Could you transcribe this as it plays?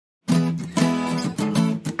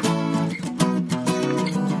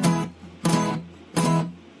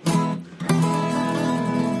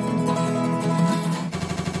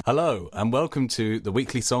Hello, and welcome to the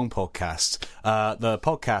Weekly Song Podcast, the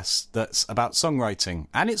podcast that's about songwriting,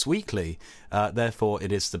 and it's weekly. Therefore,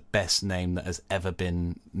 it is the best name that has ever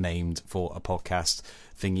been named for a podcast.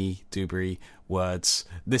 Thingy, doobry, words.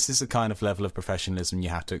 This is the kind of level of professionalism you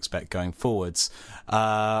have to expect going forwards.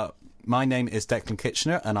 My name is Declan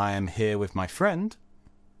Kitchener, and I am here with my friend...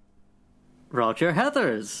 Roger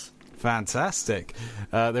Heathers. Fantastic.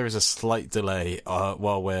 There is a slight delay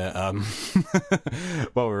while we're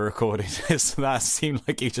while we're recording this. That seemed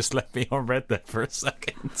like you just left me on red there for a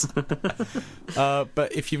second.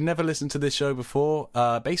 But if you've never listened to this show before,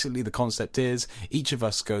 basically the concept is each of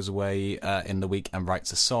us goes away in the week and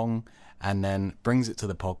writes a song and then brings it to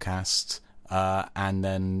the podcast. And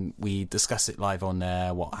then we discuss it live on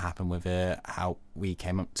there, what happened with it, how we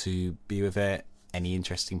came up to be with it, any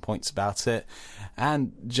interesting points about it,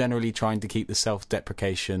 and generally trying to keep the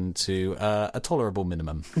self-deprecation to a tolerable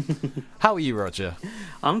minimum. How are you, Roger?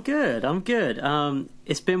 I'm good.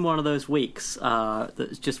 It's been one of those weeks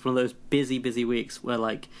that's just one of those busy weeks where,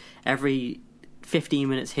 like, every 15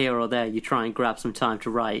 minutes here or there you try and grab some time to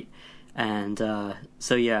write, and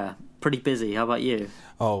so yeah, pretty busy. How about you?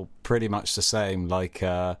 Oh, pretty much the same. Like,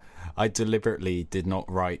 I deliberately did not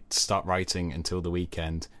start writing until the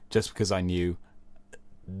weekend, just because I knew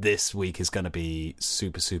this week is going to be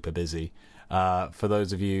super busy. For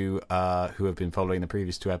those of you who have been following the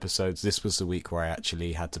previous two episodes, this was the week where I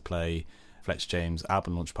actually had to play Fletch James'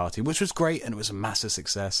 album launch party, which was great, and it was a massive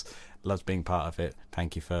success. Loved being part of it.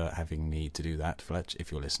 Thank you for having me to do that, Fletch,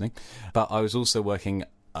 if you're listening. But I was also working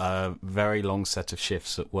a very long set of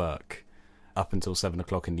shifts at work, up until 7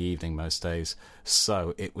 o'clock in the evening most days.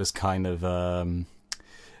 So it was kind of...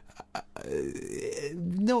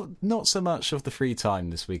 not so much of the free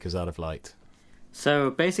time this week as I'd have liked.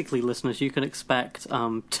 So basically, listeners, you can expect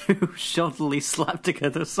two shoddily slapped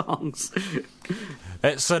together songs.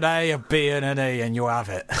 It's an A, a B, and an E, and you have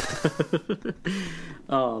it.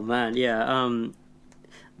 Oh man, yeah.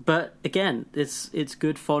 But again, it's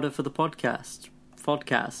good fodder for the podcast.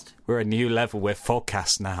 We're a new level. We're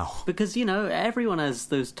podcast now. Because, you know, everyone has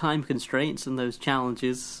those time constraints and those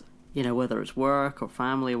challenges. You know, whether it's work or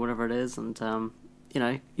family or whatever it is, and you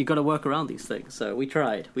know, you got to work around these things. So we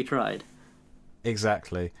tried.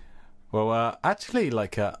 Exactly. Well, actually,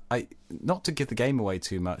 like, I not to give the game away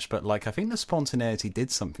too much, but like, I think the spontaneity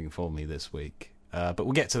did something for me this week. But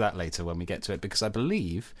we'll get to that later when we get to it, because I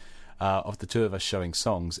believe of the two of us showing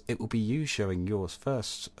songs, it will be you showing yours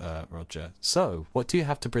first, Roger. So, what do you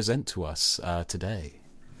have to present to us today?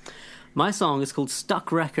 My song is called "Stuck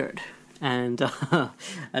Record." And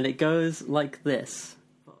it goes like this.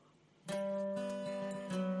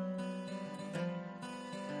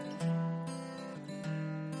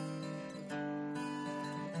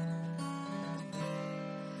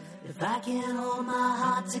 If I can hold my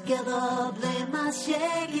heart together, blame my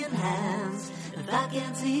shaking hands. If I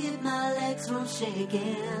can keep my legs from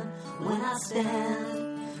shaking when I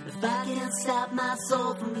stand. If I can stop my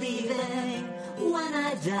soul from leaving when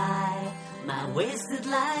I die. My wasted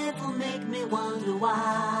life will make me wonder why.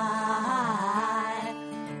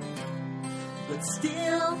 But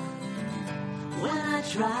still, when I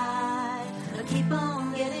try, I keep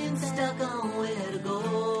on getting stuck on where to go.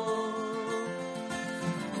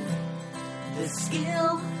 The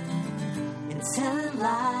skill in telling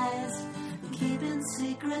lies and keeping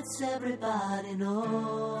secrets everybody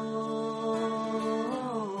knows.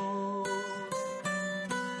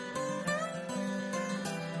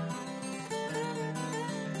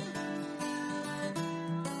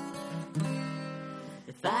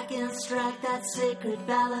 If I can strike that sacred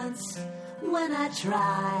balance when I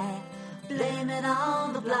try, blame it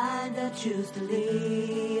on the blind that choose to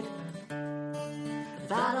lead.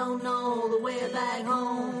 If I don't know the way back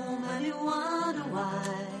home and you wonder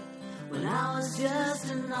why, when I was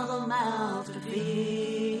just another mouth to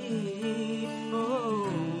feed. Oh,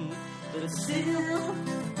 but still,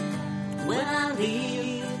 when I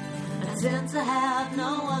leave, I tend to have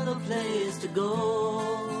no other place to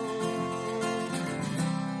go.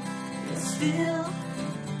 Still,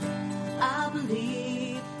 I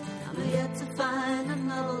believe I'm yet to find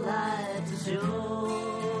another light to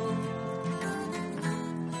show.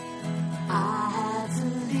 I had to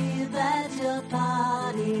leave at your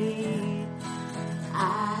party. I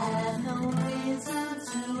had no reason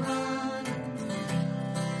to run.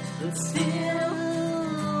 But still,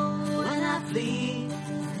 when I flee,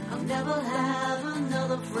 I'll never have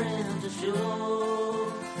another friend to show.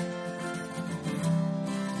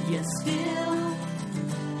 Yet still,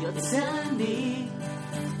 you're telling me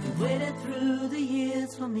you waited through the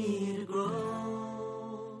years for me to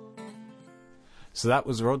grow. So that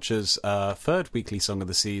was Roger's third weekly song of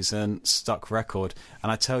the season, Stuck Record.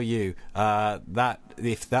 And I tell you, that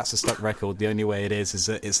if that's a stuck record, the only way it is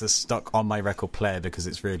that it's a stuck on my record player because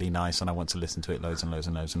it's really nice and I want to listen to it loads and loads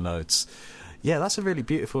and loads and loads. Yeah, that's a really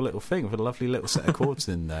beautiful little thing with a lovely little set of chords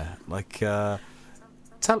in there. Like,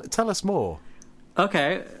 tell us more.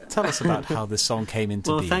 Okay. Tell us about how this song came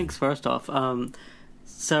into being. Well, thanks first off.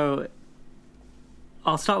 So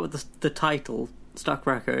I'll start with the title, Stuck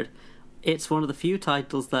Record. It's one of the few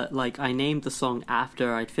titles that, like, I named the song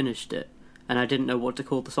after I'd finished it, and I didn't know what to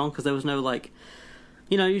call the song, because there was no, like...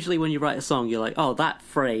 You know, usually when you write a song, you're like, oh, that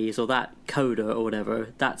phrase or that coda or whatever,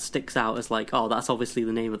 that sticks out as like, oh, that's obviously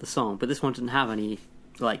the name of the song. But this one didn't have any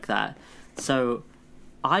like that. So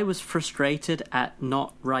I was frustrated at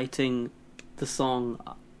not writing the song,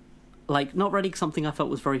 like, not writing something I felt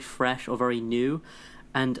was very fresh or very new.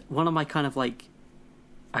 And one of my kind of, like,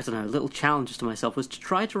 I don't know, little challenges to myself was to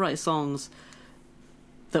try to write songs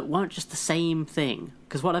that weren't just the same thing.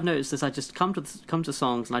 Because what I've noticed is I just come to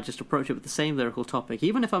songs and I just approach it with the same lyrical topic.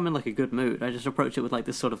 Even if I'm in, like, a good mood, I just approach it with, like,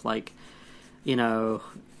 this sort of, like, you know,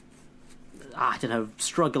 I don't know,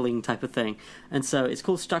 struggling type of thing. And so it's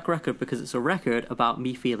called Stuck Record because it's a record about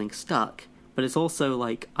me feeling stuck. But it's also,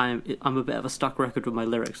 like, I'm a bit of a stuck record with my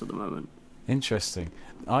lyrics at the moment. Interesting.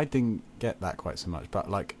 I didn't get that quite so much, but,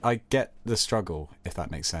 like, I get the struggle, if that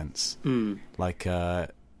makes sense. Like,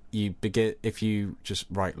 if you just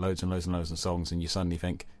write loads and loads and loads of songs and you suddenly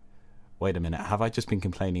think, wait a minute, have I just been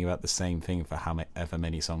complaining about the same thing for however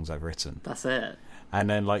many songs I've written? That's it. And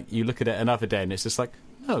then, like, you look at it another day and it's just like,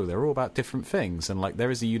 no, they're all about different things. And, like,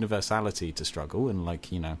 there is a universality to struggle. And,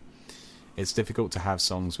 like, you know, it's difficult to have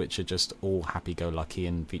songs which are just all happy-go-lucky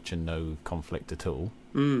and feature no conflict at all.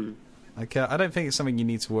 Like, I don't think it's something you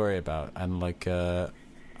need to worry about. And, like, I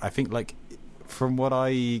think, like, from what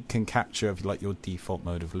I can capture of, like, your default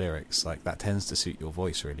mode of lyrics, like, that tends to suit your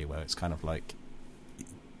voice really well. It's kind of like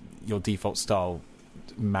your default style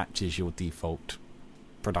matches your default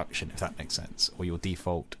production, if that makes sense, or your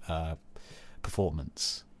default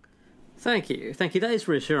performance. Thank you. That is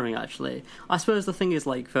reassuring, actually. I suppose the thing is,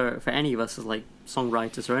 like, for any of us as, like,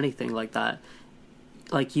 songwriters or anything like that,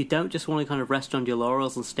 like, you don't just want to kind of rest on your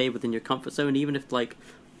laurels and stay within your comfort zone, even if, like,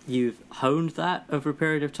 you've honed that over a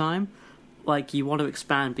period of time. Like, you want to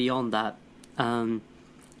expand beyond that. And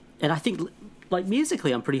I think, like,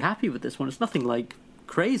 musically, I'm pretty happy with this one. It's nothing, like,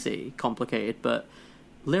 crazy complicated, but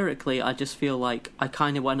lyrically, I just feel like I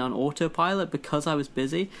kind of went on autopilot because I was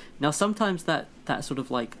busy. Now, sometimes that sort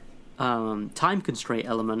of, like, time constraint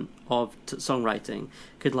element of songwriting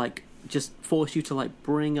could, like, just force you to, like,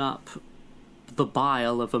 bring up the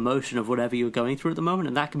bile of emotion of whatever you're going through at the moment,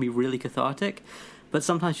 and that can be really cathartic. But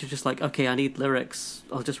sometimes you're just like, okay, I need lyrics,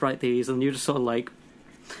 I'll just write these, and you're just sort of like,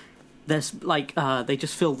 there's, like, they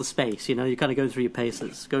just fill the space, you know, you're kind of going through your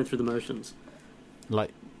paces, going through the motions.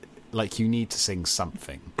 Like you need to sing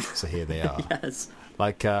something, so here they are. Yes.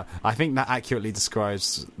 Like, I think that accurately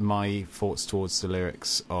describes my thoughts towards the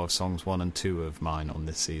lyrics of songs 1 and 2 of mine on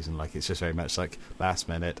this season. Like, it's just very much like, last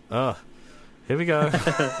minute, here we go.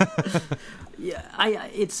 Yeah,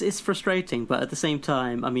 it's frustrating, but at the same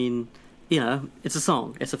time, I mean, you know, it's a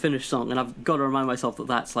song, it's a finished song, and I've got to remind myself that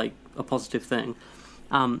that's, like, a positive thing.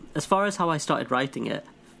 As far as how I started writing it,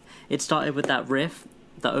 it started with that riff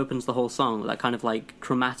that opens the whole song, that kind of, like,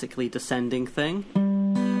 chromatically descending thing.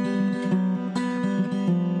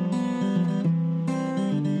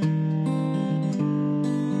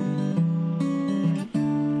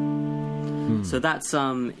 So that's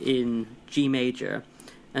in G major,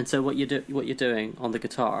 and so what you're doing on the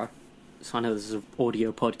guitar. So I know this is an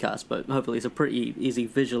audio podcast, but hopefully it's a pretty easy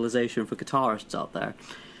visualization for guitarists out there.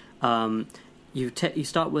 You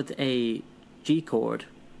start with a G chord,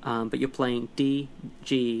 but you're playing D,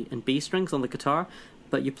 G, and B strings on the guitar,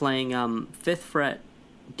 but you're playing 5th fret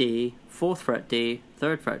D, 4th fret D,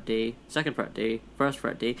 3rd fret D, 2nd fret D, 1st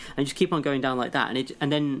fret D, and you just keep on going down like that.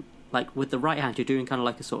 And then, like, with the right hand, you're doing kind of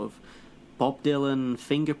like a sort of Bob Dylan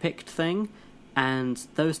finger-picked thing, and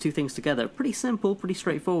those two things together, pretty simple, pretty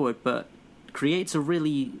straightforward, but creates a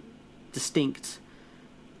really distinct,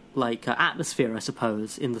 like, atmosphere, I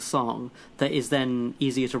suppose, in the song that is then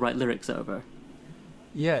easier to write lyrics over.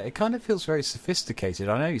 Yeah, it kind of feels very sophisticated.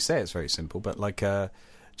 I know you say it's very simple, but, like,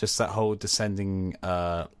 just that whole descending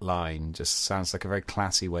line just sounds like a very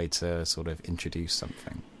classy way to sort of introduce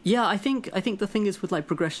something. Yeah, I think the thing is with, like,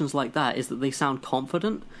 progressions like that is that they sound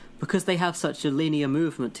confident because they have such a linear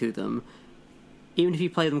movement to them. Even if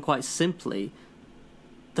you play them quite simply,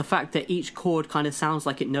 the fact that each chord kind of sounds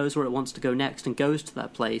like it knows where it wants to go next and goes to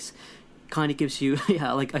that place kind of gives you,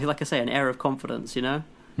 yeah, like I say, an air of confidence, you know?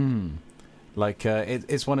 Like,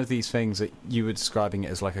 it's one of these things that you were describing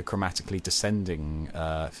it as like a chromatically descending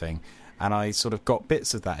thing. And I sort of got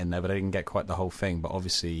bits of that in there, but I didn't get quite the whole thing. But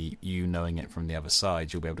obviously, you knowing it from the other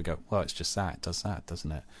side, you'll be able to go, well, it's just that. It does that,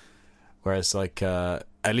 doesn't it? Whereas, like, at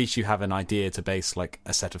least you have an idea to base, like,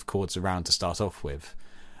 a set of chords around to start off with.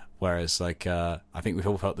 Whereas, like, I think we've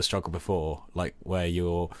all felt the struggle before, like, where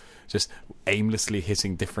you're just aimlessly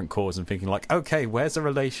hitting different chords and thinking, like, okay, where's a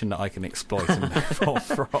relation that I can exploit and move on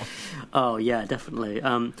from? Oh, yeah, definitely.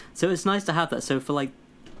 So it's nice to have that. So for, like,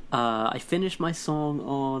 I finished my song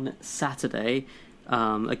on Saturday.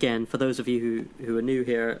 Again, for those of you who are new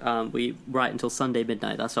here, we write until Sunday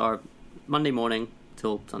midnight. That's our Monday morning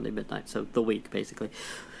till Sunday midnight, so the week, basically.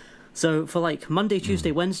 So for, like, Monday,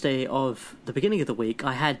 Tuesday, Wednesday of the beginning of the week,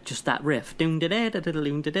 I had just that riff.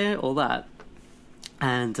 All that.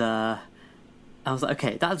 And I was like,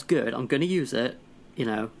 okay, that's good. I'm going to use it, you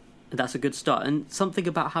know. That's a good start. And something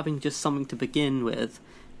about having just something to begin with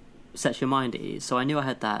sets your mind at ease. So I knew I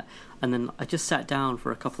had that, and then I just sat down for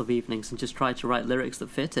a couple of evenings and just tried to write lyrics that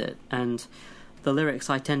fit it. And the lyrics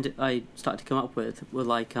I started to come up with were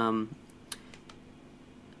like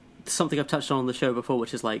something I've touched on the show before,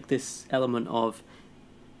 which is like this element of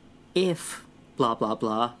if blah blah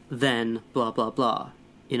blah, then blah blah blah.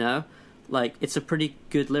 You know, like it's a pretty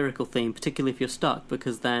good lyrical theme, particularly if you're stuck,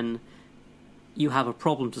 because then you have a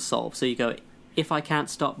problem to solve. So you go, if I can't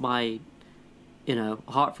stop my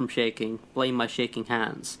heart from shaking, blame my shaking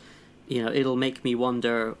hands. It'll make me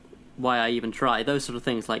wonder why I even try. Those sort of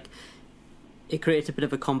things. Like, it creates a bit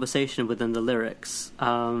of a conversation within the lyrics.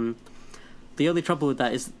 The only trouble with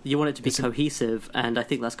that is you want it to be cohesive, and I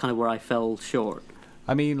think that's kind of where I fell short.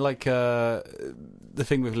 I mean, like, the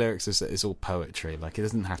thing with lyrics is that it's all poetry. Like, it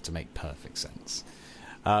doesn't have to make perfect sense.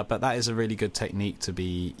 But that is a really good technique to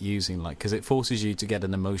be using, like, because it forces you to get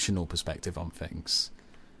an emotional perspective on things.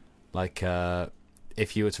 Like,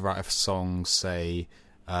 if you were to write a song, say,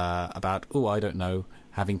 about, I don't know,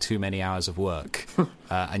 having too many hours of work,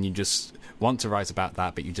 and you just want to write about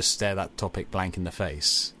that, but you just stare that topic blank in the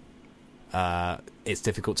face, it's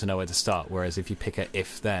difficult to know where to start. Whereas if you pick a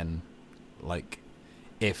if-then, like,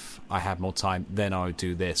 if I had more time, then I would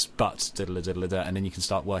do this, but diddle-diddle-diddle, and then you can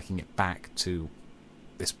start working it back to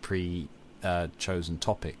this chosen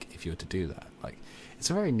topic if you were to do that. Like, it's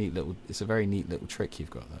a very neat little trick you've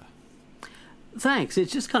got there. Thanks.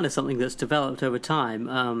 It's just kind of something that's developed over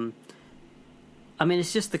time. I mean,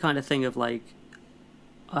 it's just the kind of thing of, like,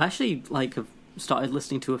 I actually, like, have started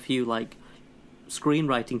listening to a few, like,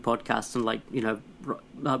 screenwriting podcasts and, like,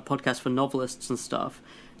 podcasts for novelists and stuff.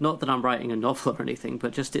 Not that I'm writing a novel or anything,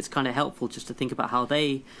 but just it's kind of helpful just to think about how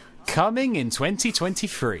they... Coming in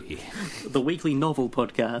 2023. The weekly novel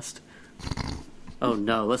podcast. Oh,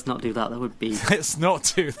 no, let's not do that. That would be... Let's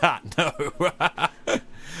not do that, no.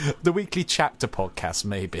 The weekly chapter podcast,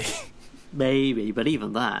 maybe. Maybe, but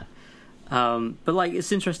even that. But, like,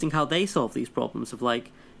 it's interesting how they solve these problems of,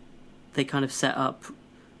 like, they kind of set up...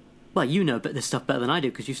 Well, you know this stuff better than I do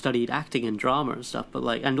because you studied acting and drama and stuff, but,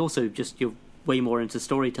 like, and also just you're way more into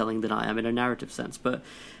storytelling than I am in a narrative sense. But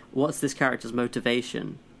what's this character's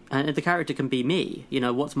motivation? And the character can be me.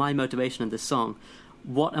 What's my motivation in this song?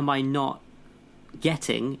 What am I not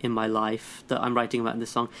getting in my life that I'm writing about in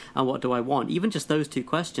this song, and what do I want? Even just those two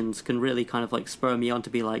questions can really kind of, like, spur me on to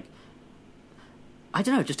be like, I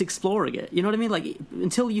don't know, just exploring it. You know what I mean? Like,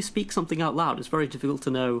 until you speak something out loud, it's very difficult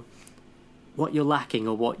to know what you're lacking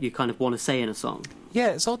or what you kind of want to say in a song. Yeah,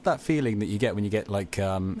 it's odd, that feeling that you get when you get, like,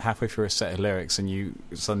 halfway through a set of lyrics and you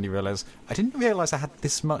suddenly realise, I didn't realise I had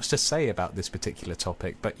this much to say about this particular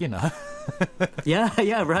topic, but,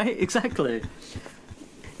 Yeah, right, exactly.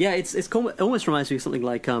 Yeah, it almost reminds me of something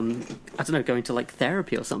like, I don't know, going to, like,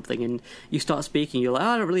 therapy or something, and you start speaking, you're like,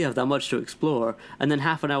 I don't really have that much to explore, and then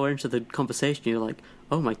half an hour into the conversation, you're like,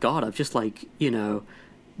 oh my god, I've just, like,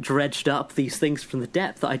 dredged up these things from the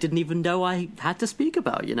depth that I didn't even know I had to speak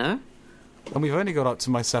about, And we've only got up to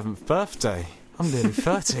my 7th birthday. I'm nearly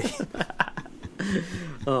 30.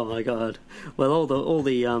 Oh my god. Well, all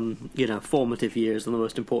the formative years are the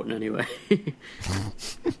most important anyway.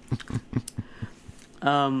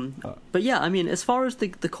 But yeah, I mean, as far as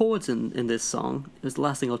the chords in this song, is the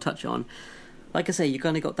last thing I'll touch on. Like I say, you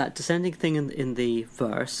kind of got that descending thing in the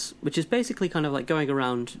verse, which is basically kind of like going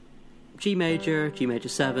around G major, G major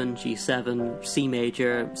 7, G7, C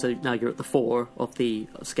major, so now you're at the 4 of the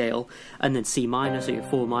scale, and then C minor, so you're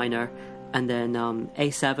 4 minor, and then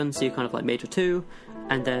A7, so you're kind of like major 2,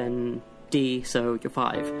 and then D, so you're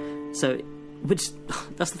 5. So, which,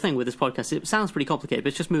 that's the thing with this podcast, it sounds pretty complicated, but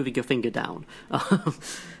it's just moving your finger down.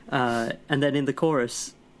 And then in the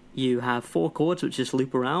chorus, you have 4 chords which just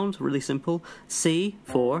loop around, really simple. C,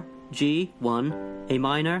 4, G 1, A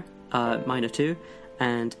minor, minor 2,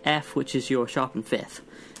 and F, which is your sharpened fifth.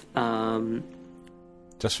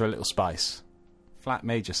 Just for a little spice. Flat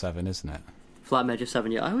major 7, isn't it? Flat major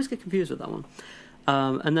 7, yeah. I always get confused with that one.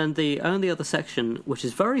 And then the only other section, which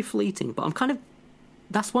is very fleeting, but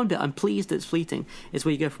that's one bit I'm pleased it's fleeting, is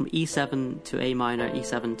where you go from E7 to A minor,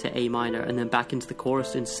 E7 to A minor, and then back into the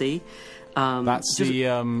chorus in C. That's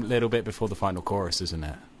the little bit before the final chorus, isn't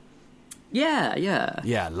it? Yeah.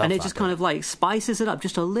 Yeah, I love and it that just bit. kind of like spices it up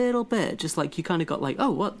just a little bit. Just like you kind of got like,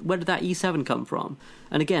 oh, where did that E7 come from?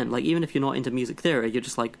 And again, like even if you're not into music theory, you're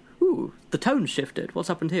just like, ooh, the tone shifted. What's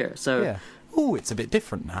happened here? So, yeah. Ooh, it's a bit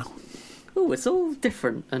different now. Ooh, it's all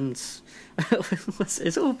different and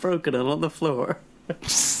it's all broken and on the floor.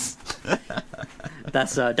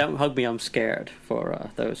 That's Don't Hug Me, I'm Scared, for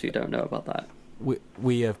those who don't know about that.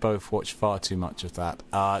 We have both watched far too much of that.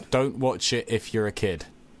 Don't watch it if you're a kid.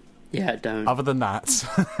 Yeah, don't. Other than that,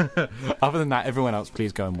 everyone else,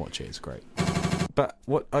 please go and watch it. It's great. But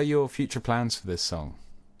what are your future plans for this song?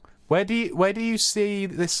 Where do you see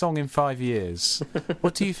this song in 5 years?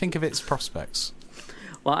 What do you think of its prospects?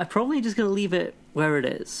 Well, I'm probably just going to leave it where it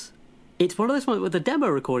is. It's one of those ones where the demo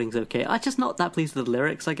recording's okay. I'm just not that pleased with the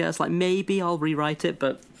lyrics, I guess. Like, maybe I'll rewrite it,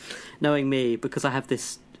 but knowing me, because I have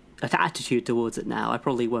this attitude towards it now, I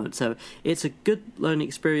probably won't. So it's a good learning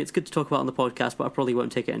experience, good to talk about on the podcast, but I probably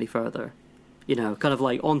won't take it any further. You know, kind of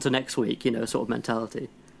like on to next week, you know, sort of mentality.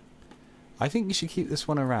 I think you should keep this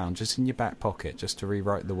one around, just in your back pocket, just to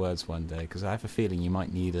rewrite the words one day, because I have a feeling you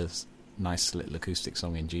might need a nice little acoustic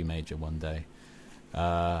song in G major one day.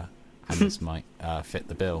 And this might fit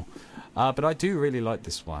the bill. But I do really like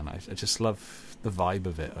this one. I just love the vibe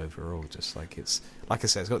of it overall. Just like it's, like I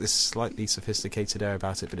said, it's got this slightly sophisticated air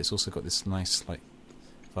about it, but it's also got this nice, like,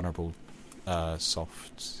 vulnerable,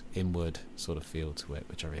 soft, inward sort of feel to it,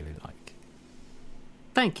 which I really like.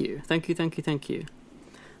 Thank you.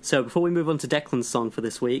 So before we move on to Declan's song for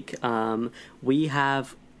this week, we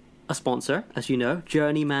have a sponsor, as you know,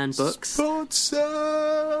 Journeyman Books.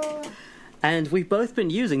 Sponsor! And we've both been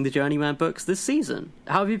using the Journeyman books this season.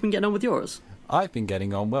 How have you been getting on with yours? I've been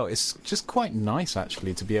getting on well. It's just quite nice,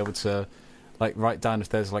 actually, to be able to like write down if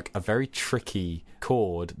there's like a very tricky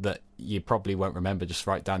chord that you probably won't remember. Just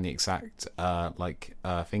write down the exact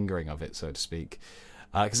fingering of it, so to speak.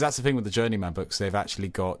 Because that's the thing with the Journeyman books. They've actually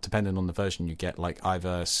got, depending on the version you get, like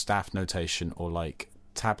either staff notation or like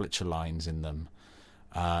tablature lines in them,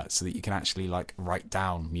 so that you can actually like write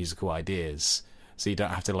down musical ideas. So you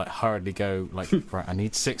don't have to like hurriedly go like, right, I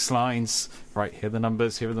need 6 lines. Right, here are the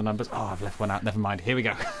numbers. Oh, I've left one out. Never mind. Here we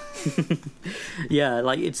go. Yeah,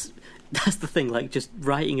 like that's the thing. Like just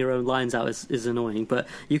writing your own lines out is annoying, but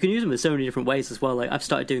you can use them in so many different ways as well. Like I've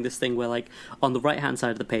started doing this thing where like on the right hand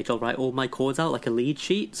side of the page, I'll write all my chords out like a lead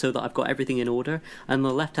sheet, so that I've got everything in order. And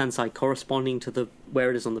the left hand side, corresponding to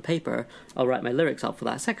where it is on the paper, I'll write my lyrics out for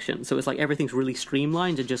that section. So it's like everything's really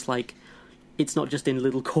streamlined and just like, it's not just in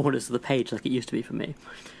little corners of the page like it used to be for me.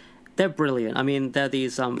 They're brilliant. I mean, they're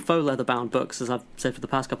these faux leather-bound books, as I've said for the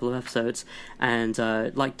past couple of episodes, and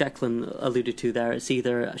like Declan alluded to there, it's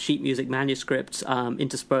either sheet music manuscripts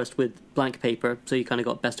interspersed with blank paper, so you kind of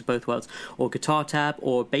got best of both worlds, or guitar tab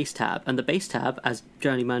or bass tab. And the bass tab, as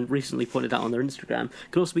Journeyman recently pointed out on their Instagram,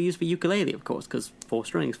 can also be used for ukulele, of course, because 4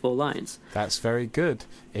 strings, 4 lines. That's very good.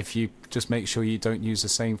 If you just make sure you don't use the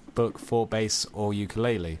same book for bass or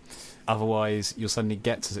ukulele. Otherwise, you'll suddenly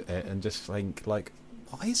get to it and just think, like,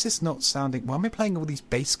 why is this not sounding... Why am I playing all these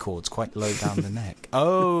bass chords quite low down the neck?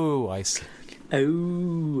 Oh, I see.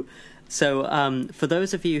 Oh. So, for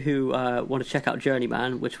those of you who want to check out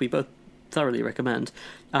Journeyman, which we both thoroughly recommend,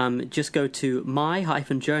 just go to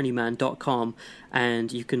my-journeyman.com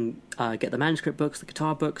and you can get the manuscript books, the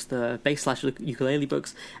guitar books, the bass/ukulele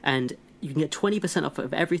books, and you can get 20% off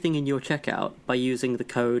of everything in your checkout by using the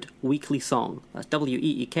code WEEKLYSONG. That's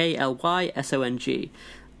WEEKLYSONG.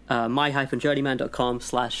 my-journeyman.com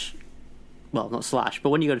 / well, not / but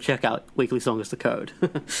when you go to checkout, Weekly Song is the code.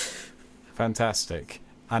 Fantastic.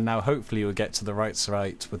 And now hopefully you'll get to the right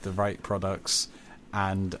site with the right products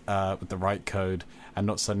and with the right code, and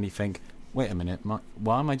not suddenly think, wait a minute,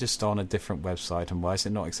 why am I just on a different website and why is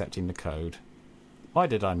it not accepting the code? Why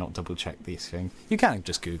did I not double check these things? You can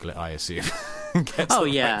just Google it, I assume. Oh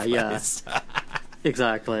yeah.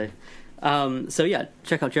 Exactly. So yeah,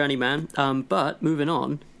 check out Journeyman. But moving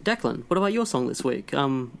on, Declan, what about your song this week?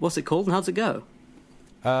 What's it called and how's it go?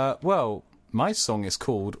 Well, my song is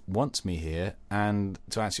called Want Me Here, and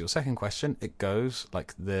to answer your second question, it goes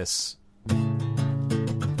like this.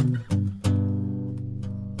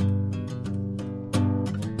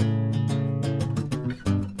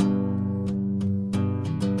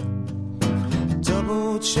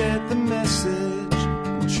 check the message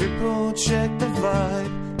and triple check the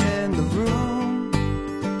vibe in the room.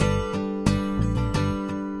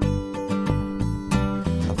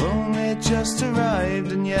 I've only just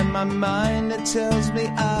arrived and yet my mind, it tells me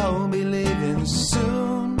I'll be leaving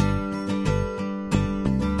soon.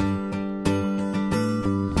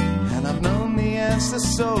 And I've known the answer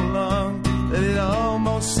so long that it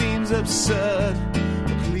almost seems absurd.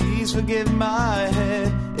 But please forgive my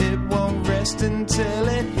head, it won't rest until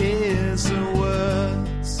it hears the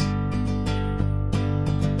words.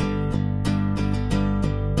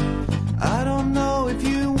 I don't know if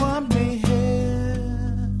you want me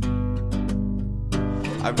here.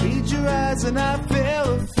 I read your eyes and I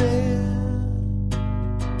feel fear.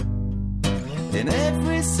 In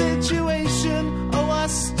every situation, oh, I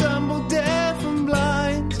stumble deaf and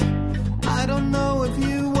blind. I don't know if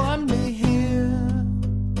you want me here.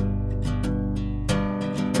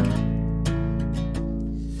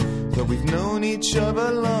 But we've known each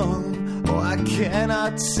other long, oh, I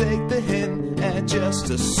cannot take the hint and just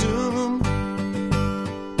assume.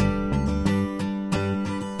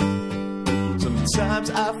 Sometimes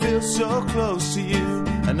I feel so close to you,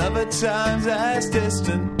 and other times as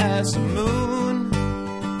distant as the moon.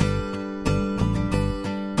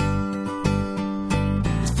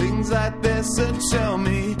 Things like this that tell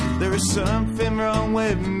me there is something wrong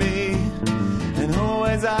with me. And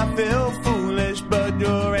always I feel foolish, but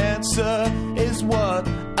your answer is what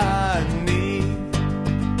I need.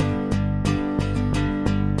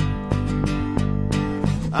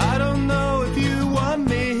 I don't know if you want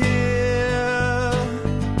me here.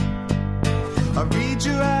 I read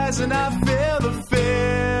your eyes and I feel the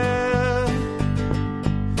fear.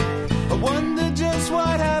 I wonder just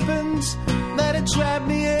what happens that it trapped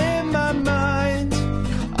me in my mind.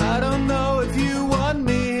 I don't know if you want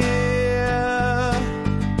me here.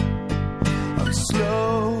 I'm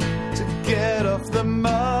slow to get off the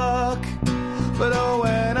mark, but oh,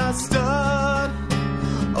 when I start,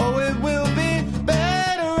 oh, it will be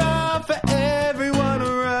better off for everyone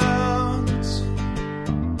around.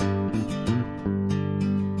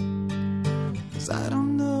 'Cause I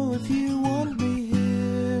don't know if you want me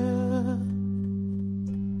here.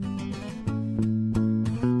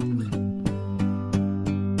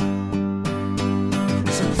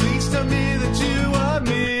 So please tell me that you want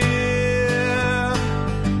me.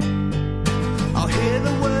 I'll hear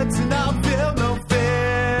the words and I'll feel no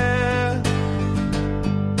fear.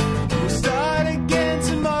 We'll start again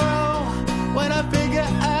tomorrow when I figure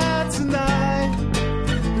out tonight.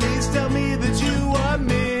 Please tell me that you want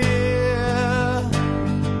me.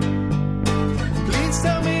 Please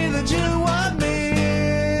tell me that you want me.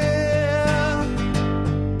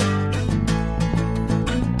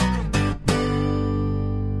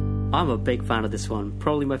 I'm a big fan of this one.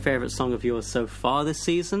 Probably my favourite song of yours so far this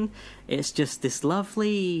season. It's just this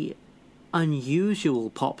lovely, unusual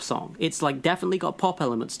pop song. It's like definitely got pop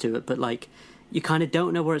elements to it, but like you kind of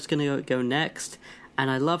don't know where it's going to go next. And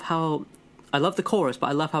I love the chorus, but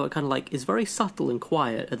I love how it kind of like is very subtle and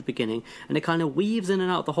quiet at the beginning, and it kind of weaves in and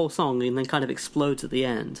out the whole song, and then kind of explodes at the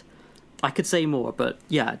end. I could say more, but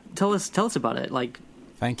yeah, tell us about it. Like,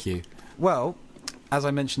 Thank you. Well, as I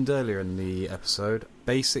mentioned earlier in the episode,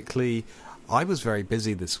 basically, I was very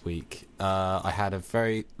busy this week. I had a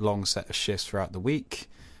very long set of shifts throughout the week,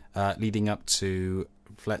 leading up to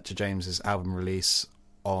Fletcher James's album release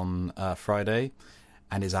on Friday,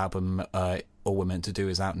 and his album All We're Meant to Do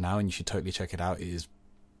is out now, and you should totally check it out. It is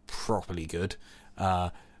properly good.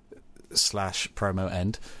 Slash promo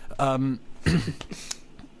end.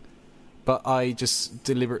 But I just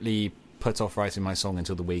deliberately put off writing my song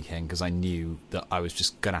until the weekend because I knew that I was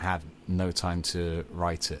just going to have no time to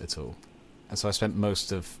write it at all. And so I spent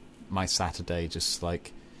most of my Saturday just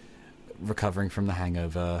like recovering from the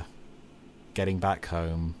hangover, getting back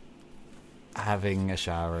home, having a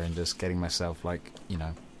shower, and just getting myself like, you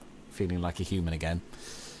know, feeling like a human again.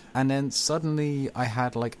 And then suddenly I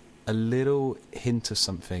had like a little hint of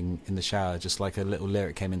something in the shower, just like a little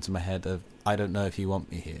lyric came into my head of, I don't know if you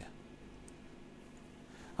want me here.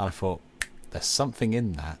 And I thought, there's something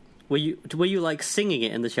in that. were you like singing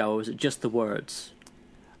it in the shower, or was it just the words?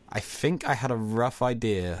 I think I had a rough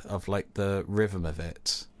idea of like the rhythm of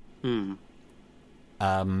it.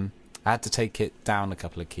 I had to take it down a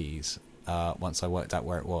couple of keys once I worked out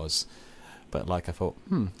where it was. But like I thought,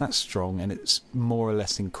 that's strong, and it's more or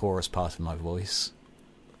less in chorus part of my voice.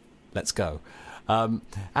 Let's go. And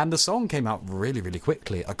the song came out really, really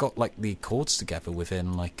quickly. I got like the chords together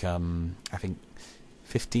within like I think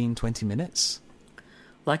 15, 20 minutes.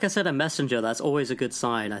 Like I said on Messenger, that's always a good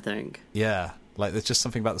sign, I think. Yeah, like there's just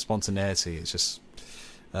something about the spontaneity. It's just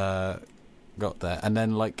got there, and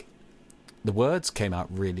then like the words came out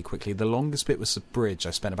really quickly. The longest bit was the bridge.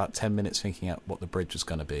 I spent about 10 minutes thinking out what the bridge was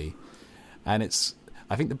going to be, and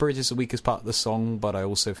I think the bridge is the weakest part of the song, but I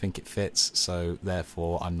also think it fits, so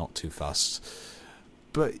therefore I'm not too fussed.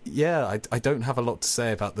 But yeah, I don't have a lot to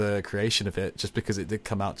say about the creation of it, just because it did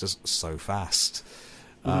come out just so fast.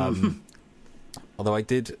 Although I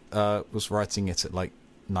did was writing it at like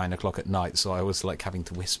 9 o'clock at night, so I was like having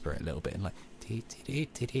to whisper it a little bit and like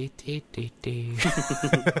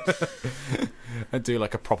and do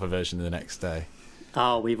like a proper version the next day.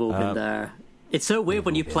 Oh, we've all been there. It's so weird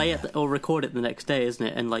when you play it or record it the next day, isn't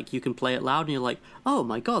it? And like you can play it loud and you're like, oh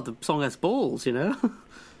my god, the song has balls, you know?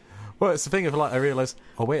 Well, it's the thing of like I realised,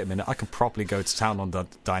 oh wait a minute, I can properly go to town on the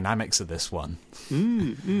dynamics of this one.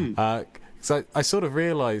 So I sort of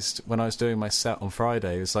realised when I was doing my set on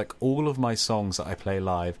Friday, it was like all of my songs that I play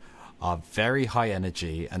live are very high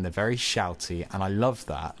energy and they're very shouty, and I love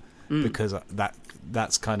that because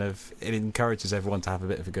that's kind of, it encourages everyone to have a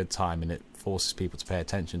bit of a good time, and it forces people to pay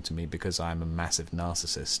attention to me because I'm a massive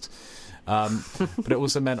narcissist. But it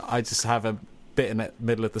also meant I just have a bit in the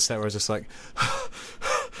middle of the set where I was just like,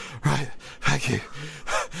 right, thank you.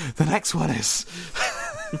 The next one is.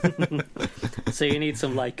 So you need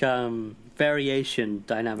some like variation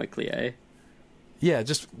dynamically, eh? Yeah,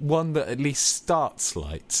 just one that at least starts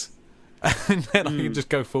light, and then I can just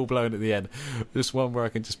go full blown at the end. Just one where I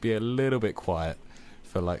can just be a little bit quiet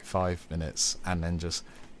for like 5 minutes, and then just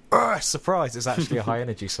surprise! It's actually a high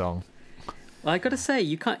energy song. Well, I got to say,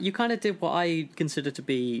 you kind of did what I consider to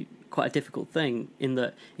be quite a difficult thing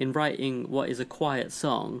in writing what is a quiet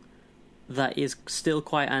song that is still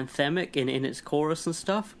quite anthemic in its chorus and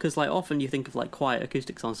stuff. Because like often you think of like quiet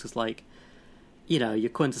acoustic songs as like, you know, your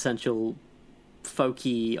quintessential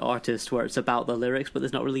folky artist where it's about the lyrics, but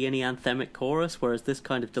there's not really any anthemic chorus. Whereas this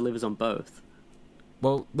kind of delivers on both.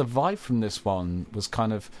 Well, the vibe from this one was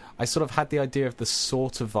kind of, I sort of had the idea of the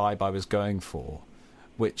sort of vibe I was going for,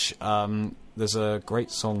 which there's a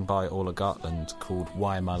great song by Ola Gartland called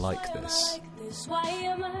Why Am I Like This? Why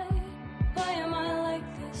am I like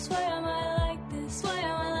this? Why am I like this? Why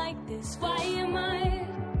am I like this? Why am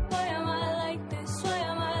I like this? Why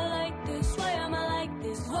am I like this? Why am I like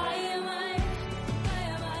this? Why am I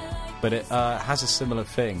like. But it has a similar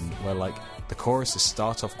thing where like the choruses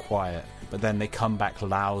start off quiet, but then they come back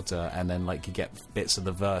louder, and then like you get bits of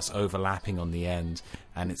the verse overlapping on the end,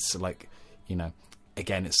 and it's like, you know,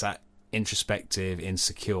 again, it's that introspective,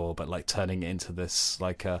 insecure, but like turning it into this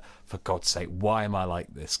like for God's sake, why am I like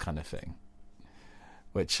this kind of thing,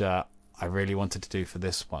 which I really wanted to do for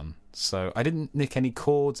this one. So I didn't nick any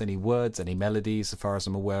chords, any words, any melodies as far as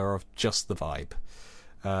I'm aware of, just the vibe.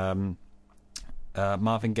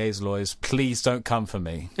 Marvin Gaye's lawyers, please don't come for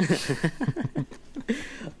me.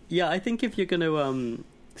 Yeah, I think if you're going to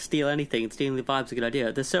steal anything, stealing the vibe's a good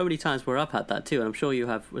idea. There's so many times where I've had that too, and I'm sure you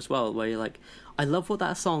have as well, where you're like, I love what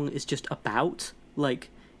that song is just about. Like,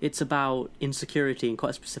 it's about insecurity in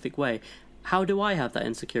quite a specific way. How do I have that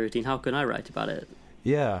insecurity, and how can I write about it?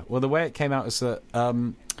 Yeah, well, the way it came out is that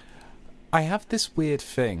I have this weird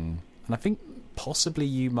thing, and I think possibly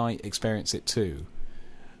you might experience it too,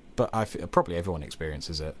 but probably everyone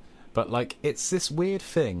experiences it. But, like, it's this weird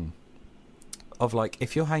thing of, like,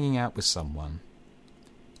 if you're hanging out with someone,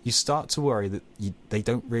 you start to worry that they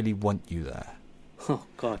don't really want you there. Oh,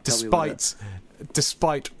 God,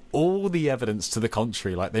 Despite all the evidence to the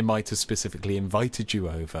contrary, like they might have specifically invited you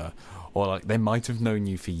over, or like they might have known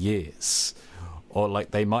you for years, or like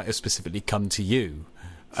they might have specifically come to you.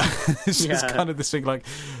 It's just kind of this thing like,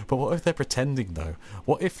 but what if they're pretending though?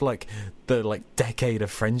 What if like the like decade of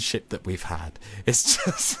friendship that we've had, it's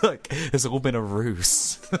just like it's all been a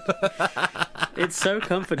ruse? It's so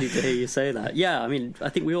comforting to hear you say that. Yeah, I mean, I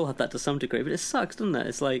think we all have that to some degree, but it sucks, doesn't it?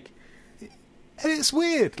 It's like, and it's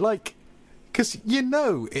weird, like, because you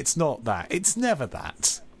know it's not that. It's never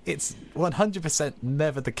that. It's 100%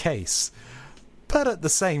 never the case. But at the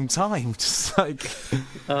same time, just like,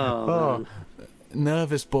 man.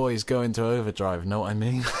 Nervous boys go into overdrive, know what I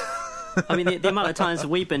mean? I mean, the amount of times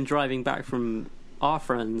we've been driving back from our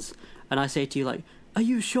friends, and I say to you, like, are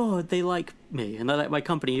you sure they like me? And they like my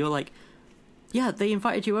company. You're like, yeah, they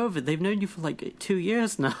invited you over. They've known you for like 2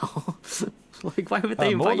 years now. Like, why would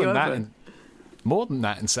they invite you over? More than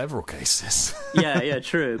that in several cases. yeah,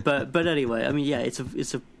 true. But anyway, I mean, yeah, it's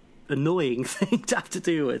a annoying thing to have to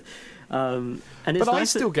deal with. And it's but nice I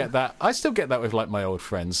still get that. I still get that with like my old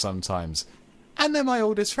friends sometimes. And they're my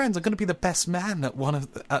oldest friends. I'm going to be the best man at one of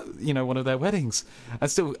their weddings. And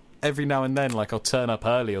still, every now and then, like I'll turn up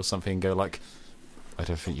early or something and go like, I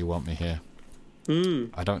don't think you want me here.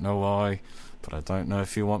 I don't know why, but I don't know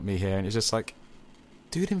if you want me here. And it's just like,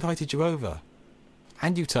 dude invited you over,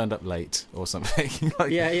 and you turned up late or something.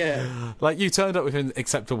 Like, Yeah. like you turned up within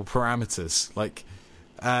acceptable parameters, like,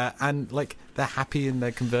 and like they're happy and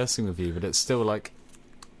they're conversing with you, but it's still like,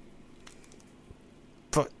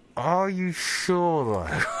 but are you sure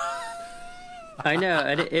though? I know,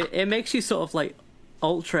 and it makes you sort of like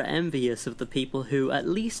ultra envious of the people who, at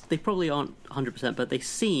least they probably aren't 100%, but they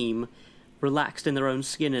seem relaxed in their own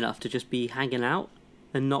skin enough to just be hanging out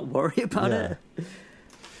and not worry about it.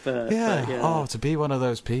 But Oh, to be one of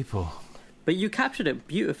those people. But you captured it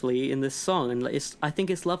beautifully in this song, and I think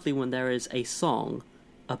it's lovely when there is a song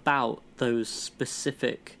about those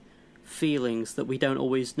specific feelings that we don't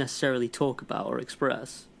always necessarily talk about or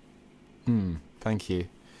express. Thank you.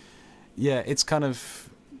 Yeah, it's kind of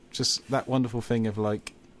just that wonderful thing of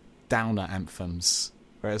like downer anthems,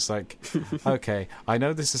 where it's like, okay, I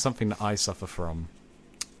know this is something that I suffer from,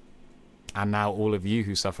 and now all of you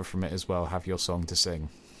who suffer from it as well have your song to sing.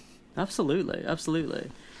 Absolutely.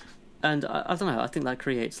 And I don't know, I think that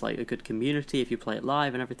creates like a good community if you play it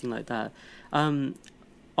live and everything like that. On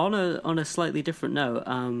a slightly different note,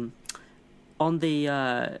 on the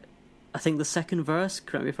I think the second verse,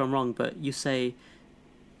 correct me if I'm wrong, but you say,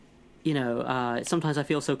 you know, sometimes I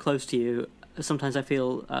feel so close to you, sometimes I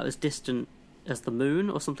feel as distant as the moon,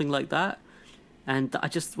 or something like that. And I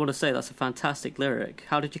just want to say that's a fantastic lyric.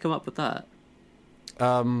 How did you come up with that?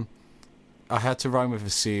 I had to rhyme with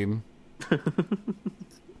assume. The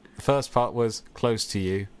first part was close to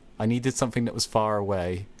you. I needed something that was far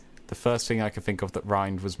away. The first thing I could think of that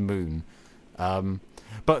rhymed was moon.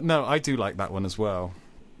 But no, I do like that one as well.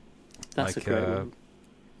 That's like, a great one.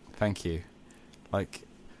 Thank you. Like,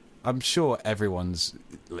 I'm sure everyone's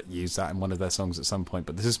used that in one of their songs at some point,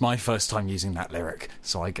 but this is my first time using that lyric,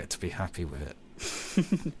 so I get to be happy with it.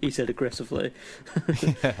 He said aggressively.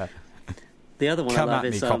 Yeah. The other one Come I love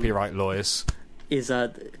at me, is copyright lawyers. Is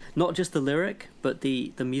not just the lyric, but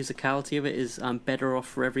the musicality of it is better off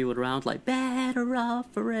for everyone around. Like, better off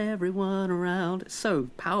for everyone around. It's so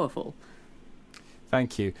powerful.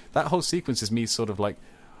 Thank you. That whole sequence is me sort of like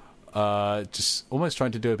just almost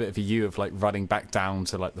trying to do a bit of a U of like running back down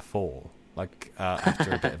to like the 4, like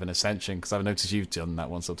after a bit of an ascension, because I've noticed you've done that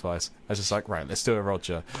once or twice. I was just like, right, let's do a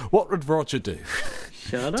Roger. What would Roger do?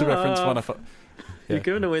 Shut To up. reference one of You're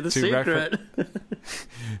giving away the secret.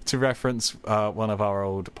 To reference one of our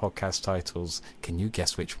old podcast titles, can you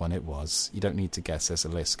guess which one it was? You don't need to guess, there's a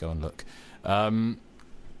list, go and look.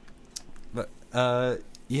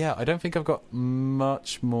 Yeah, I don't think I've got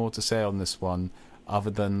much more to say on this one, other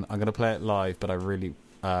than I'm going to play it live, but I really,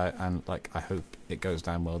 and like I hope it goes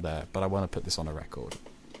down well there, but I want to put this on a record.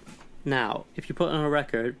 Now, if you put it on a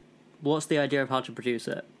record, what's the idea of how to produce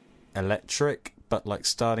it? Electric, but like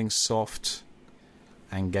starting soft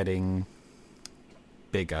and getting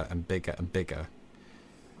bigger and bigger and bigger.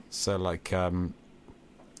 So like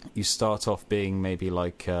you start off being maybe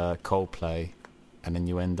like Coldplay, and then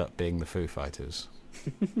you end up being the Foo Fighters.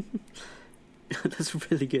 That's a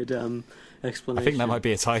really good explanation. I think that might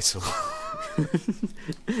be a title.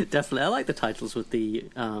 Definitely, I like the titles with the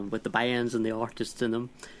bands and the artists in them.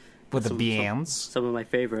 With the bands? Some of my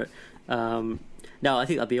favourite. No, I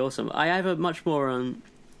think that'd be awesome. I have a much more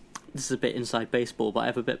this is a bit inside baseball, but I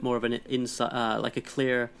have a bit more of an inside, like a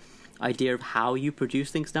clear idea of how you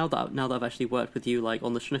produce things now that I've actually worked with you, like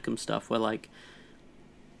on the Schnuckum stuff, where like,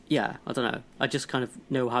 yeah, I don't know, I just kind of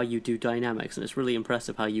know how you do dynamics, and it's really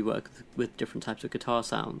impressive how you work with different types of guitar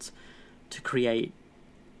sounds to create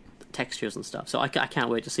textures and stuff. So I can't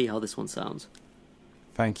wait to see how this one sounds.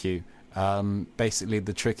 Thank you. Basically,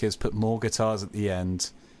 the trick is put more guitars at the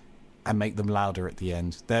end and make them louder at the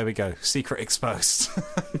end. There we go. Secret exposed.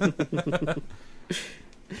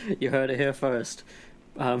 You heard it here first.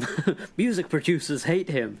 Music producers hate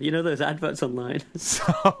him. You know those adverts online?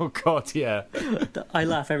 Oh, God, yeah. I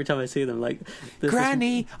laugh every time I see them. Like,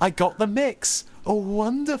 Granny, I got the mix. Oh,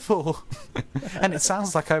 wonderful. And it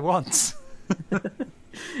sounds like I want.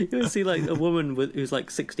 You see like a woman who's like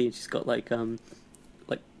 60 and she's got like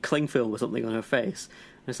cling film or something on her face.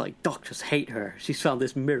 And it's like, doctors hate her. She's found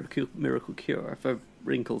this miracle cure for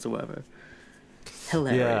wrinkles or whatever.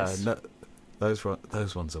 Hilarious. Yeah, no,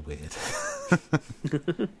 those ones are weird.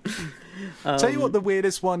 Tell you what the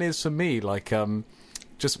weirdest one is for me, like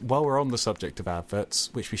just while we're on the subject of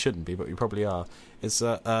adverts, which we shouldn't be, but we probably are, is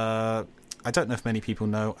I don't know if many people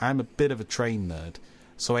know, I'm a bit of a train nerd.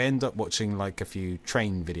 So I end up watching like a few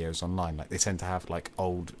train videos online. Like they tend to have like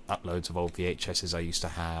old uploads of old VHSs I used to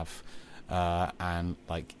have, and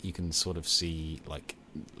like you can sort of see like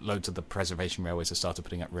loads of the preservation railways have started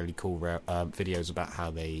putting up really cool videos about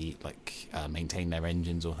how they maintain their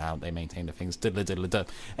engines or how they maintain the things.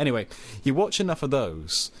 Anyway, you watch enough of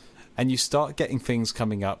those, and you start getting things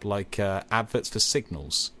coming up like adverts for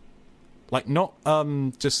signals. Like, not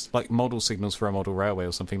just like model signals for a model railway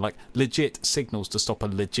or something, like legit signals to stop a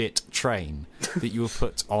legit train that you will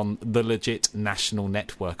put on the legit national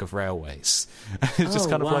network of railways. It's just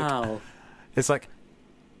kind of like, it's like,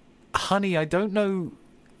 honey, I don't know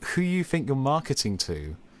who you think you're marketing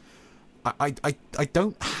to. I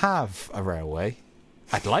don't have a railway.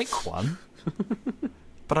 I'd like one,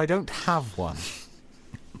 but I don't have one.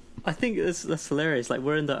 I think that's hilarious. Like,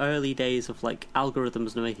 we're in the early days of like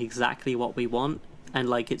algorithms knowing exactly what we want, and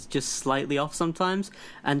like it's just slightly off sometimes.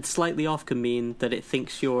 And slightly off can mean that it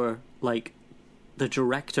thinks you're like the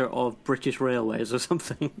director of British Railways or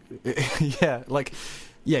something.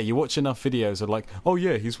 Yeah, you watch enough videos of like, oh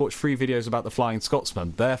yeah, he's watched 3 videos about the Flying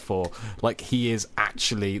Scotsman, therefore, like, he is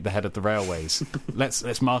actually the head of the railways.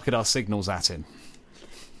 Let's market our signals at him.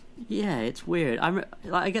 Yeah, it's weird.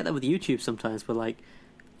 I get that with YouTube sometimes, but like,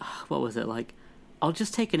 what was it like? I'll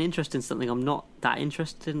just take an interest in something I'm not that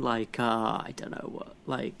interested in, like I don't know what,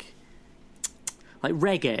 like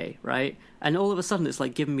reggae, right? And all of a sudden, it's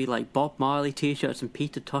like giving me like Bob Marley t-shirts and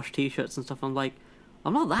Peter Tosh t-shirts and stuff. I'm like,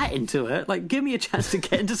 I'm not that into it. Like, give me a chance to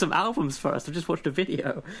get into some albums first. I've just watched a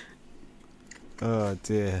video. Oh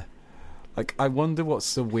dear. Like, I wonder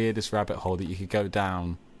what's the weirdest rabbit hole that you could go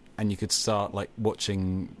down, and you could start like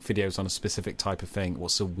watching videos on a specific type of thing.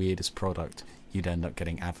 What's the weirdest product you'd end up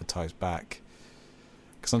getting advertised back?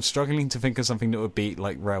 Because I'm struggling to think of something that would beat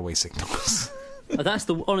like railway signals.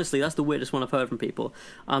 Honestly, that's the weirdest one I've heard from people.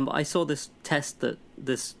 I saw this test that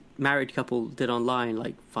this married couple did online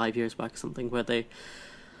like 5 years back or something, where they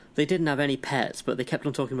didn't have any pets, but they kept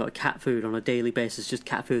on talking about cat food on a daily basis, just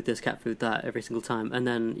cat food this, cat food that, every single time. And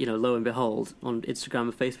then, you know, lo and behold, on Instagram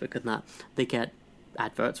and Facebook and that, they get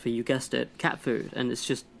adverts for, you guessed it, cat food. And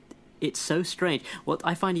it's so strange. What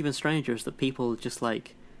I find even stranger is that people just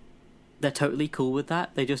like, they're totally cool with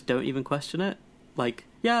that. They just don't even question it. Like,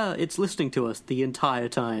 yeah, it's listening to us the entire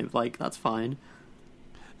time. Like, that's fine.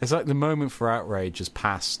 It's like the moment for outrage has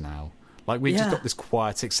passed now. Like, we've just got this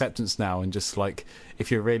quiet acceptance now, and just like,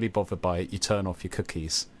 if you're really bothered by it, you turn off your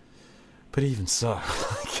cookies. But even so,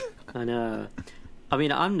 I know. I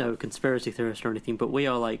mean, I'm no conspiracy theorist or anything, but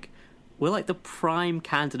we're like the prime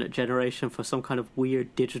candidate generation for some kind of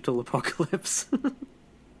weird digital apocalypse.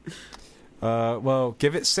 Well,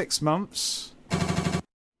 give it 6 months.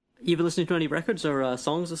 You been listening to any records or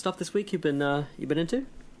songs and stuff this week you've been into?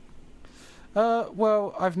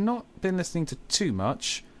 Well, I've not been listening to too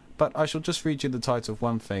much, but I shall just read you the title of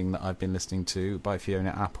one thing that I've been listening to by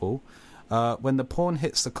Fiona Apple. When the pawn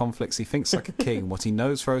hits the conflicts, he thinks like a king. What he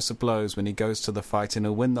knows throws the blows when he goes to the fight, and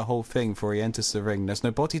he'll win the whole thing for he enters the ring. There's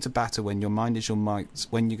no body to batter when your mind is your might.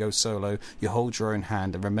 When you go solo, you hold your own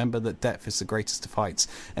hand, and remember that depth is the greatest of heights.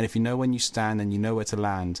 And if you know when you stand, and you know where to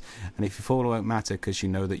land, and if you fall, it won't matter because you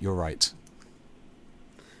know that you're right.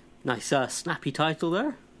 Nice snappy title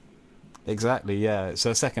there. Exactly, yeah. It's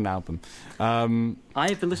her second album. I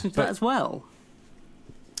have been listening to that as well.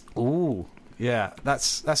 Ooh. Yeah,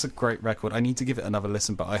 that's a great record. I need to give it another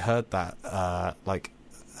listen, but I heard that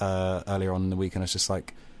earlier on in the week, and I was just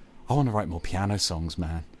like, I want to write more piano songs,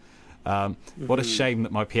 man. What a shame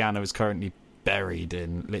that my piano is currently buried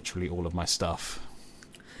in literally all of my stuff.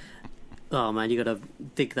 Oh man, you got to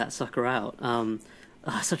dig that sucker out.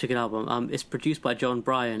 Such a good album. It's produced by John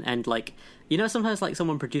Bryan, and like, you know, sometimes like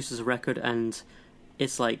someone produces a record and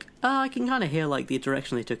it's like, I can kind of hear like the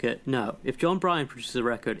direction they took it. No, if John Bryan produces a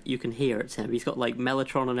record, you can hear it's him. He's got like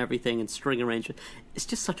Mellotron and everything and string arrangement. It's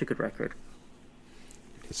just such a good record.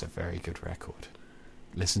 It's a very good record.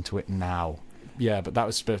 Listen to it now. Yeah, but that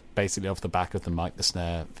was basically off the back of the Mike the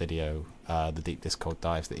Snare video, the deep Discord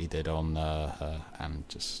dives that he did on her, and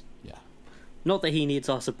just, yeah. Not that he needs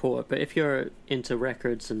our support, but if you're into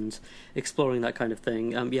records and exploring that kind of thing,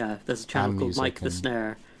 there's a channel called Mike the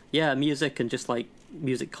Snare. Yeah, music and just like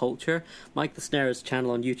music culture. Mike the Snare's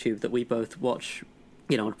channel on YouTube that we both watch,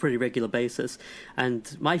 you know, on a pretty regular basis.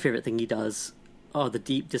 And my favourite thing he does are the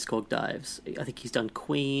deep Discog dives. I think he's done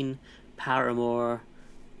Queen, Paramore,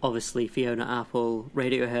 obviously Fiona Apple,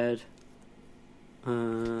 Radiohead.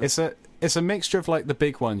 It's a mixture of like the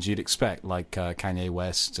big ones you'd expect, like Kanye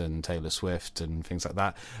West and Taylor Swift and things like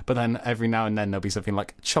that. But then every now and then there'll be something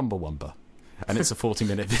like Chumbawamba. And it's a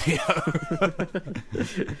 40-minute video.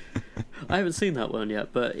 I haven't seen that one yet,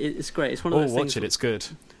 but it's great. It's one of those things. Watch it. It's good.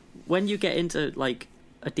 When you get into like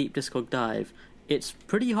a deep Discog dive, it's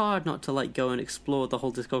pretty hard not to like go and explore the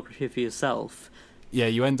whole discography for yourself. Yeah,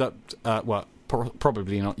 you end up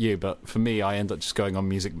probably not you, but for me, I end up just going on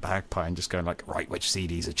Music Magpie and just going like, right, which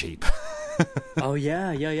CDs are cheap? Oh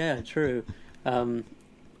yeah, true. I'm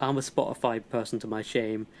a Spotify person to my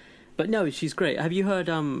shame, but no, she's great. Have you heard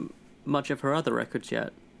much of her other records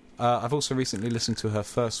yet? I've also recently listened to her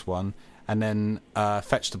first one, and then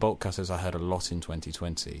Fetch the Bolt Cutters I heard a lot in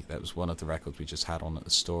 2020. That was one of the records we just had on at the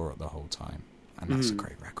store the whole time, and that's a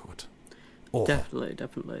great record. Oh.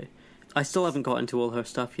 Definitely. I still haven't got into all her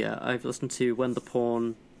stuff yet. I've listened to When the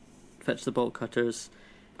Pawn, Fetch the Bolt Cutters,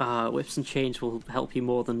 Whips and Chains Will Help You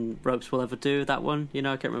More Than Ropes Will Ever Do, that one. I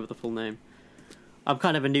can't remember the full name. I'm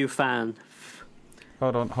kind of a new fan.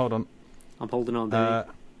 Hold on. I'm holding on, baby.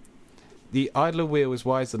 The idler wheel is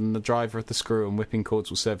wiser than the driver of the screw, and whipping cords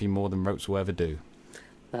will serve you more than ropes will ever do.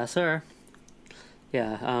 That's her.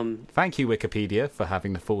 Yeah. Thank you, Wikipedia, for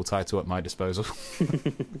having the full title at my disposal.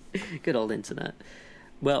 Good old internet.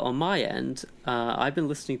 Well, on my end, I've been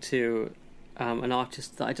listening to an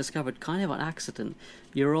artist that I discovered kind of on accident,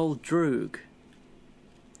 your old Droog.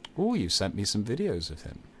 Oh, you sent me some videos of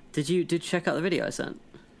him. Did you check out the video I sent?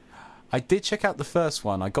 I did check out the first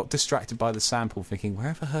one. I got distracted by the sample, thinking, where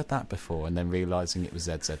have I heard that before? And then realising it was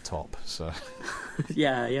ZZ Top. So,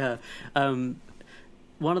 yeah. One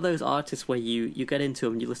of those artists where you get into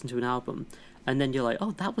them, you listen to an album, and then you're like,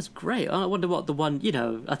 oh, that was great. I wonder what the one,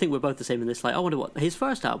 I think we're both the same in this. Like, I wonder what his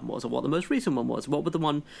first album was, or what the most recent one was. What was the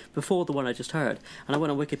one before the one I just heard? And I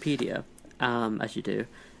went on Wikipedia, as you do,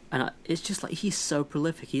 and it's just like he's so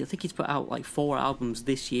prolific. I think he's put out like 4 albums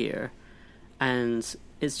this year, and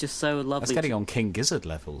it's just so lovely. That's getting on King Gizzard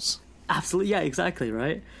levels. Absolutely, yeah, exactly,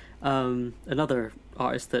 right? Another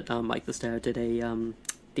artist that Mike the Stair did a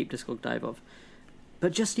deep discog dive of.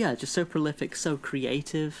 But just so prolific, so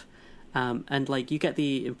creative. And like you get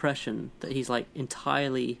the impression that he's like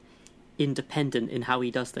entirely independent in how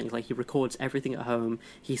he does things. Like he records everything at home,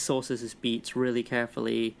 he sources his beats really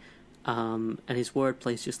carefully, and his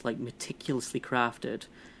wordplay is just like meticulously crafted.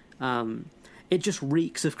 It just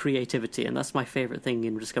reeks of creativity, and that's my favourite thing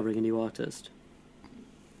in discovering a new artist.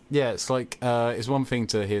 Yeah, it's like it's one thing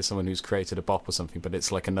to hear someone who's created a bop or something, but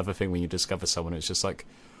it's like another thing when you discover someone who's just like,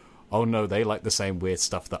 oh no, they like the same weird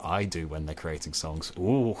stuff that I do when they're creating songs.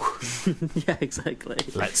 Ooh. Yeah, exactly.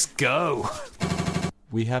 Let's go.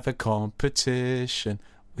 We have a competition.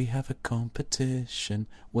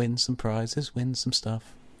 Win some prizes, win some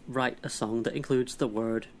stuff. Write a song that includes the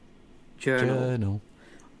word journal.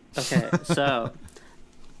 Okay, so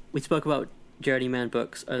we spoke about Journeyman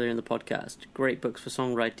books earlier in the podcast. Great books for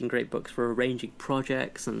songwriting, great books for arranging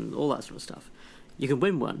projects and all that sort of stuff. You can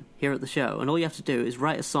win one here at the show, and all you have to do is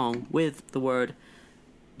write a song with the word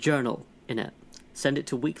journal in it. Send it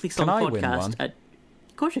to Weekly Song Can I Podcast win one?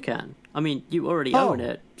 Of course you can. I mean, you already own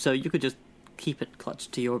it, so you could just keep it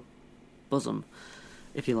clutched to your bosom,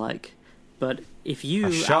 if you like. But if you...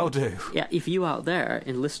 I shall do. Yeah, if you out there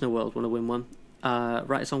in listener world want to win one,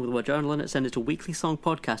 write a song with the word journal in it, send it to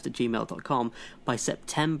weeklysongpodcast@gmail.com by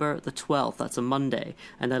September the 12th. That's a Monday.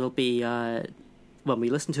 And that'll be... when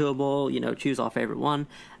we listen to them all, choose our favourite one,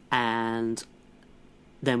 and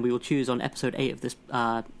then we will choose on episode 8 of this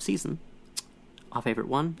season our favourite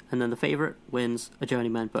one, and then the favourite wins a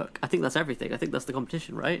Journeyman book. I think that's everything. I think that's the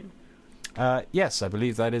competition, right? Yes, I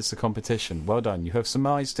believe that is the competition. Well done. You have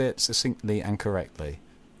surmised it succinctly and correctly.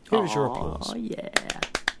 Here is your applause. Oh, yeah.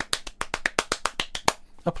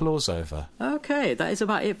 Applause over. Okay, that is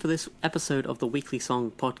about it for this episode of the Weekly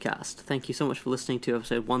Song Podcast. Thank you so much for listening to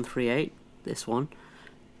episode 138. This one,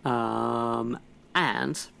 and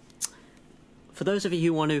for those of you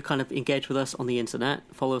who want to kind of engage with us on the internet,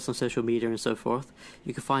 follow us on social media and so forth,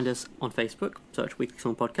 you can find us on Facebook, search Weekly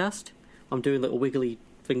Song Podcast. I'm doing little wiggly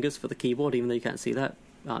fingers for the keyboard, even though you can't see that.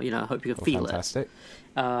 I hope you can feel fantastic.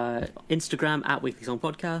 It. Instagram at Weekly Song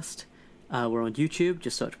Podcast. We're on YouTube,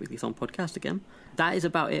 just search Weekly Song Podcast again. That is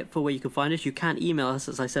about it for where you can find us. You can email us,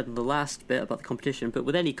 as I said in the last bit about the competition, but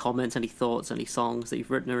with any comments, any thoughts, any songs that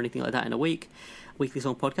you've written or anything like that in a week,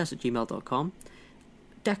 weeklysongpodcast@gmail.com.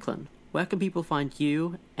 Declan, where can people find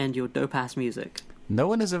you and your dope-ass music? No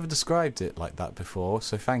one has ever described it like that before,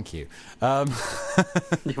 so thank you. You're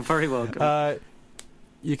very welcome.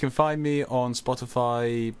 You can find me on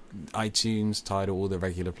Spotify, iTunes, Tidal, all the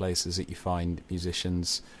regular places that you find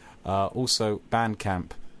musicians. Also,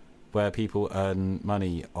 Bandcamp, where people earn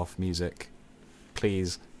money off music.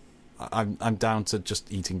 Please, I'm down to just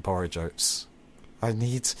eating porridge oats. I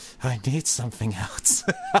need something else.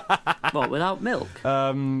 What, without milk?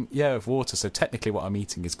 Yeah, with water. So technically, what I'm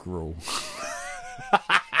eating is gruel.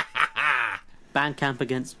 Bandcamp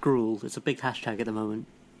against Gruel. It's a big hashtag at the moment.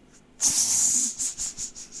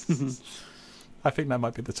 I think that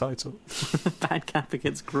might be the title. Bandcamp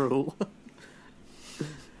against Gruel.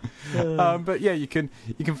 But yeah, you can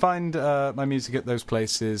find my music at those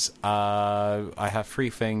places. I have 3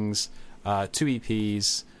 things, 2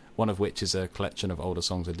 EPs, one of which is a collection of older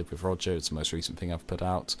songs I did with Roger. It's the most recent thing I've put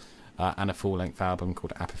out, and a full-length album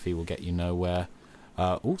called Apathy Will Get You Nowhere.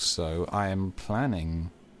 Also, I am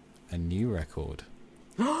planning a new record,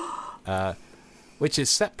 which is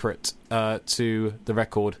separate to the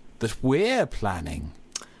record that we're planning.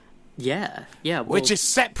 Yeah. Well, which is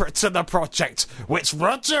separate to the project which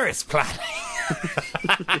Roger is planning.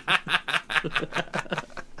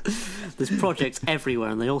 there's projects everywhere,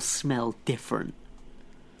 and they all smell different.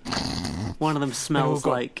 One of them smells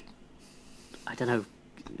like, I don't know,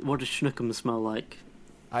 what does Schnuckums smell like?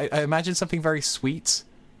 I imagine something very sweet.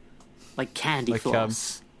 Like candy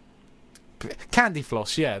floss. Candy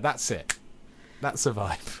floss, yeah, that's it. That's a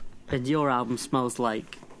vibe. And your album smells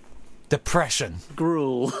like... depression.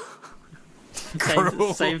 Gruel.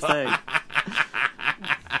 Same thing.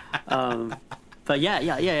 But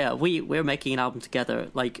yeah. We're making an album together.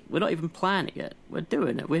 Like, we're not even planning it. We're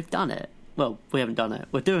doing it. We've done it. Well, we haven't done it.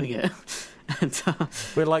 We're doing it. And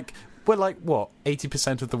we're like what,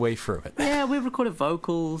 80% of the way through it. Yeah, we've recorded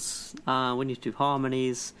vocals. We need to do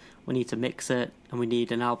harmonies. We need to mix it, and we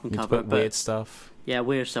need an album cover. To put weird stuff. Yeah,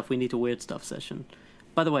 weird stuff. We need a weird stuff session.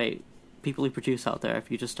 By the way, people who produce out there,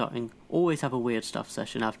 if you're just starting, always have a weird stuff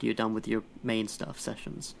session after you're done with your main stuff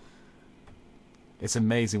sessions. It's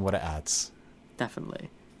amazing what it adds.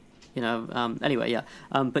 Definitely. Anyway, yeah.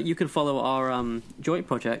 But you can follow our joint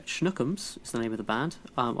project, Schnuckums is the name of the band,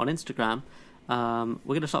 on Instagram. We're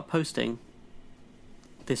going to start posting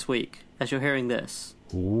this week. As you're hearing this,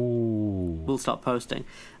 we'll start posting.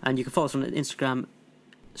 And you can follow us on Instagram,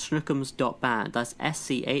 schnuckums.band. That's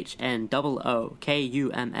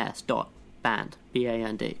SCHNOOKUMS.band.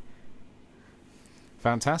 BAND.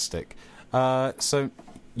 Fantastic. So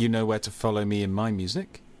you know where to follow me in my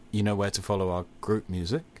music. You know where to follow our group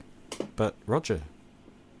music. But Roger,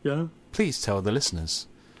 yeah, please tell the listeners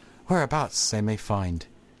whereabouts they may find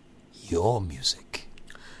your music.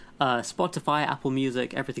 Spotify, Apple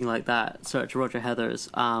Music, everything like that. Search Roger Heathers,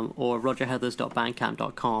 or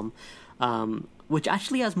rogerheathers.bandcamp.com, which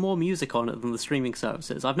actually has more music on it than the streaming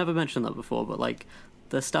services. I've never mentioned that before, but like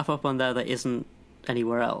there's stuff up on there that isn't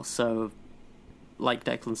anywhere else. So, like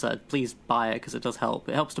Declan said, please buy it because it does help.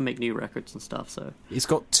 It helps to make new records and stuff. So it's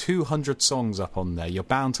got 200 songs up on there. You're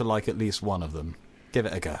bound to like at least one of them. Give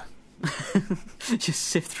it a go. Just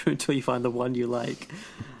sift through until you find the one you like.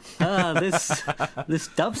 This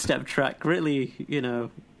dubstep track really,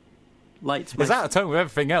 lights my... It's out of tone with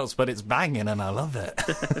everything else, but it's banging and I love it.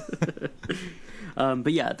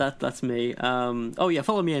 But yeah, that's me.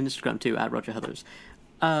 Follow me on Instagram too, at Roger Heathers.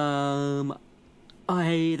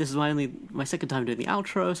 This is my second time doing the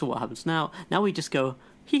outro, so what happens now? Now we just go,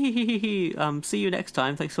 hee. See you next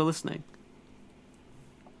time. Thanks for listening.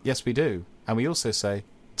 Yes, we do. And we also say,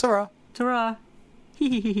 ta-ra. Ta-ra.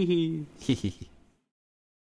 Hee.